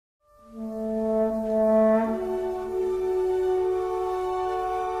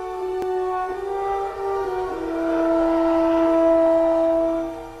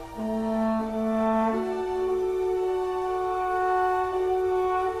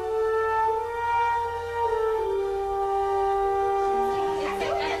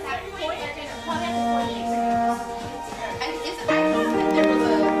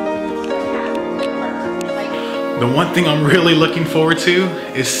one thing I'm really looking forward to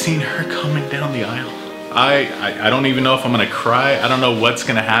is seeing her coming down the aisle. I don't even know if I'm gonna cry. I don't know what's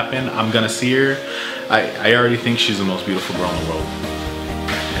gonna happen. I'm gonna see her. I already think she's the most beautiful girl in the world.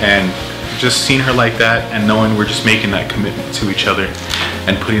 And just seeing her like that and knowing we're just making that commitment to each other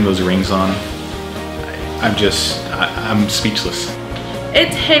and putting those rings on, I'm speechless.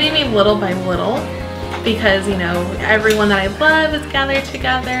 It's hitting me little by little because, you know, everyone that I love is gathered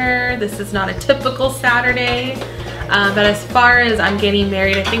together. This is not a typical Saturday. But as far as I'm getting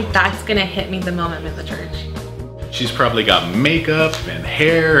married, I think that's gonna hit me the moment I'm in the church. She's probably got makeup and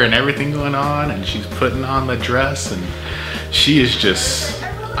hair and everything going on, and she's putting on the dress, and she is just,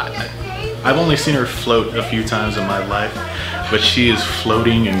 I've only seen her float a few times in my life, but she is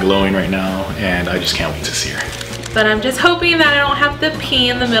floating and glowing right now, and I just can't wait to see her. But I'm just hoping that I don't have to pee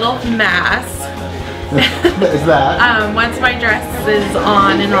in the middle of Mass. Is that? Once my dress is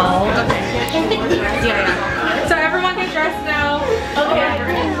on and all. Okay. Yeah. So everyone get dressed now. Okay.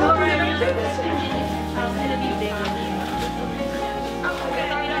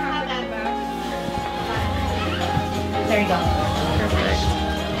 There you go.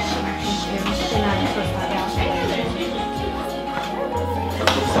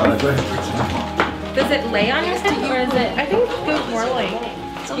 Perfect. Does it lay on your head or is it? I think it goes more like. It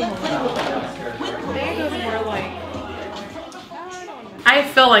goes more like. I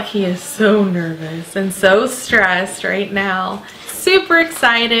feel like he is so nervous and so stressed right now. Super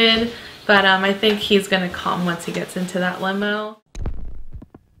excited, but I think he's gonna calm once he gets into that limo.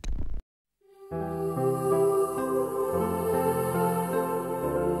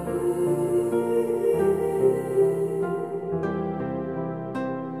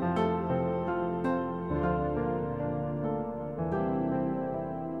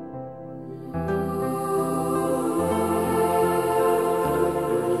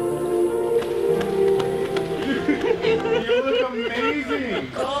 You look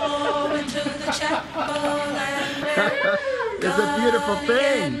amazing! It's a beautiful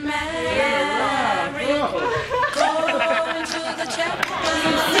thing!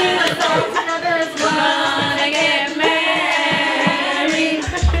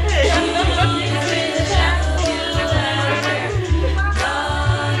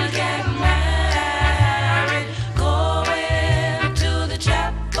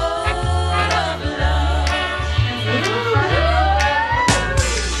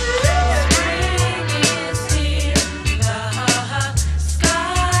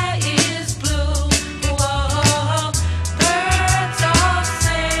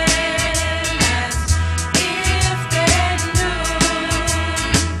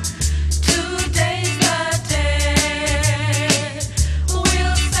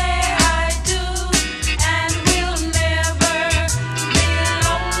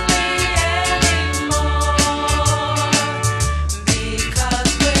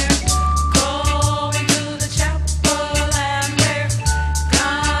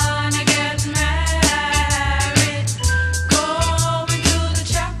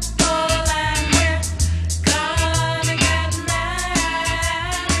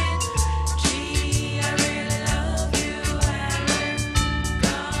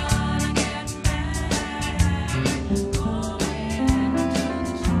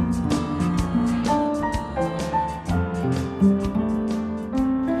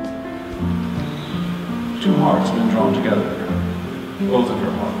 Two hearts have been drawn together, both of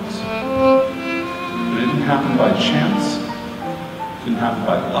your hearts. But it didn't happen by chance, it didn't happen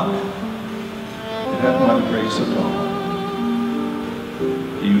by luck, it happened by the grace of God.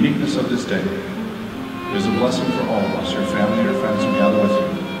 The uniqueness of this day is a blessing for all of us, your family, your friends who gather with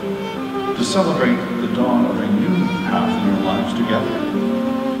you, to celebrate the dawn of a new path in your lives together.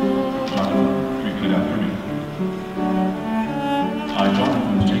 Repeat after me. I,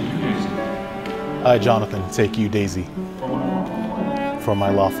 Jonathan, take you, Daisy. I, Jonathan, take you, Daisy, For my lawful wife. for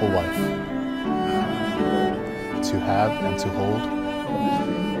my lawful wife, to have and to hold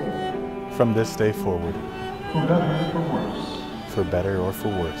from this day forward, For better or for worse. for better or for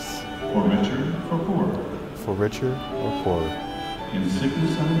worse, For richer, for poorer. for richer or poorer, In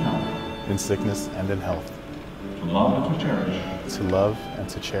sickness and in health. in sickness and in health, To love and to cherish. to love and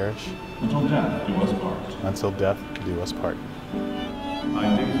to cherish, Until death do us part. until death do us part.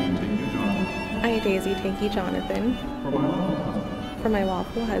 I, Daisy, take you, Jonathan. I, Daisy, take you, Jonathan, For my lawful husband. for my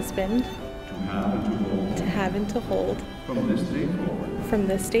lawful husband, To have and to hold. to have and to hold From this day forward. from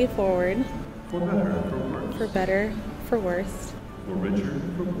this day forward, For better, for worse. for better, for worse, For richer,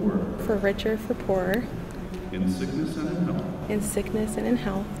 for poorer. for richer, for poorer, In sickness and in health. in sickness and in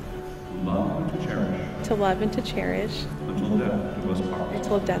health, To love and to cherish. to love and to cherish, Until death do us part.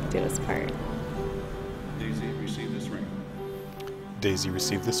 until death do us part. Daisy, receive Daisy,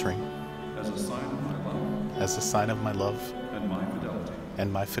 receive this ring as a sign of my love as a sign of my love and my fidelity.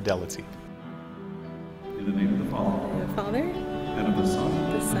 and my fidelity. In the name of the Father, The Father, and of the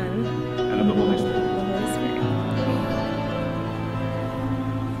Son, the Son, and of the Holy Spirit. and the Holy Spirit.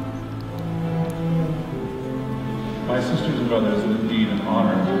 My sisters and brothers, it is indeed an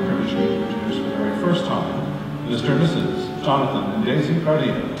honor and a privilege to introduce for the very first time Mr. and Mrs. Jonathan and Daisy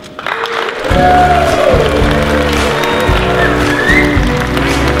Cardia.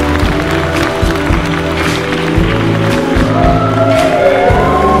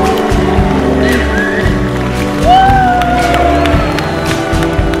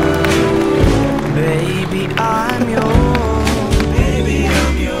 Baby, I'm yours,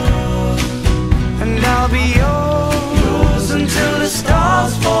 and I'll be yours until the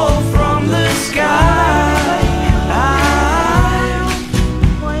stars fall from the sky. I'm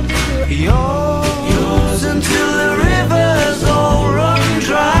yours until the rivers all run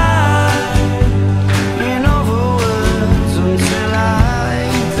dry. In other words, until I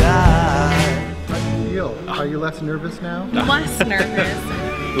die. How do you feel? Are you less nervous now? Less nervous.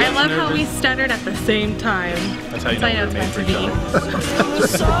 I love how we stuttered at the same time. That's how you know I know we're it's made meant for to each be. other. The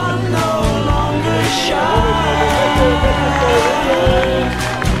sun no longer shines.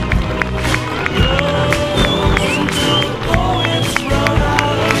 Until the poets run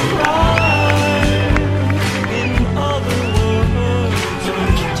out of rhyme. In other words,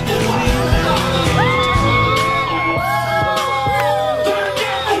 until we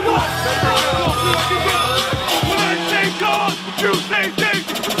When I say God, you say things.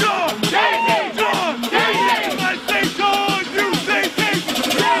 God, Daisy, God, Daisy. When I say God, you say things.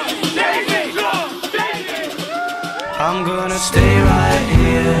 God, Daisy, God, Daisy. I'm gonna stay right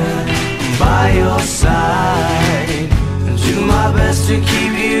here by your side and do my best to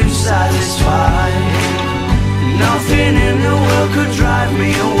keep you satisfied. Nothing in the world could drive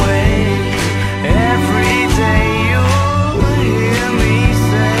me away. Every day you'll hear me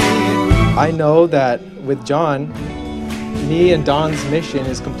say, I know that with John, me and Dawn's mission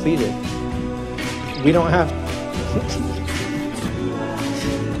is completed. We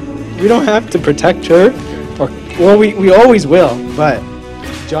don't have to protect her, or well, we always will, but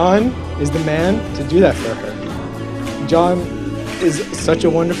John is the man to do that for her. John is such a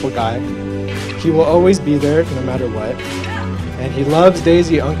wonderful guy. He will always be there no matter what. And he loves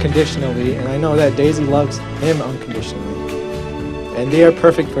Daisy unconditionally, and I know that Daisy loves him unconditionally. And they are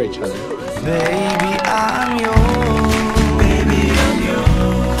perfect for each other. baby, I'm yours,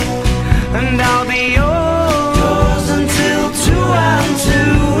 and I'll be yours.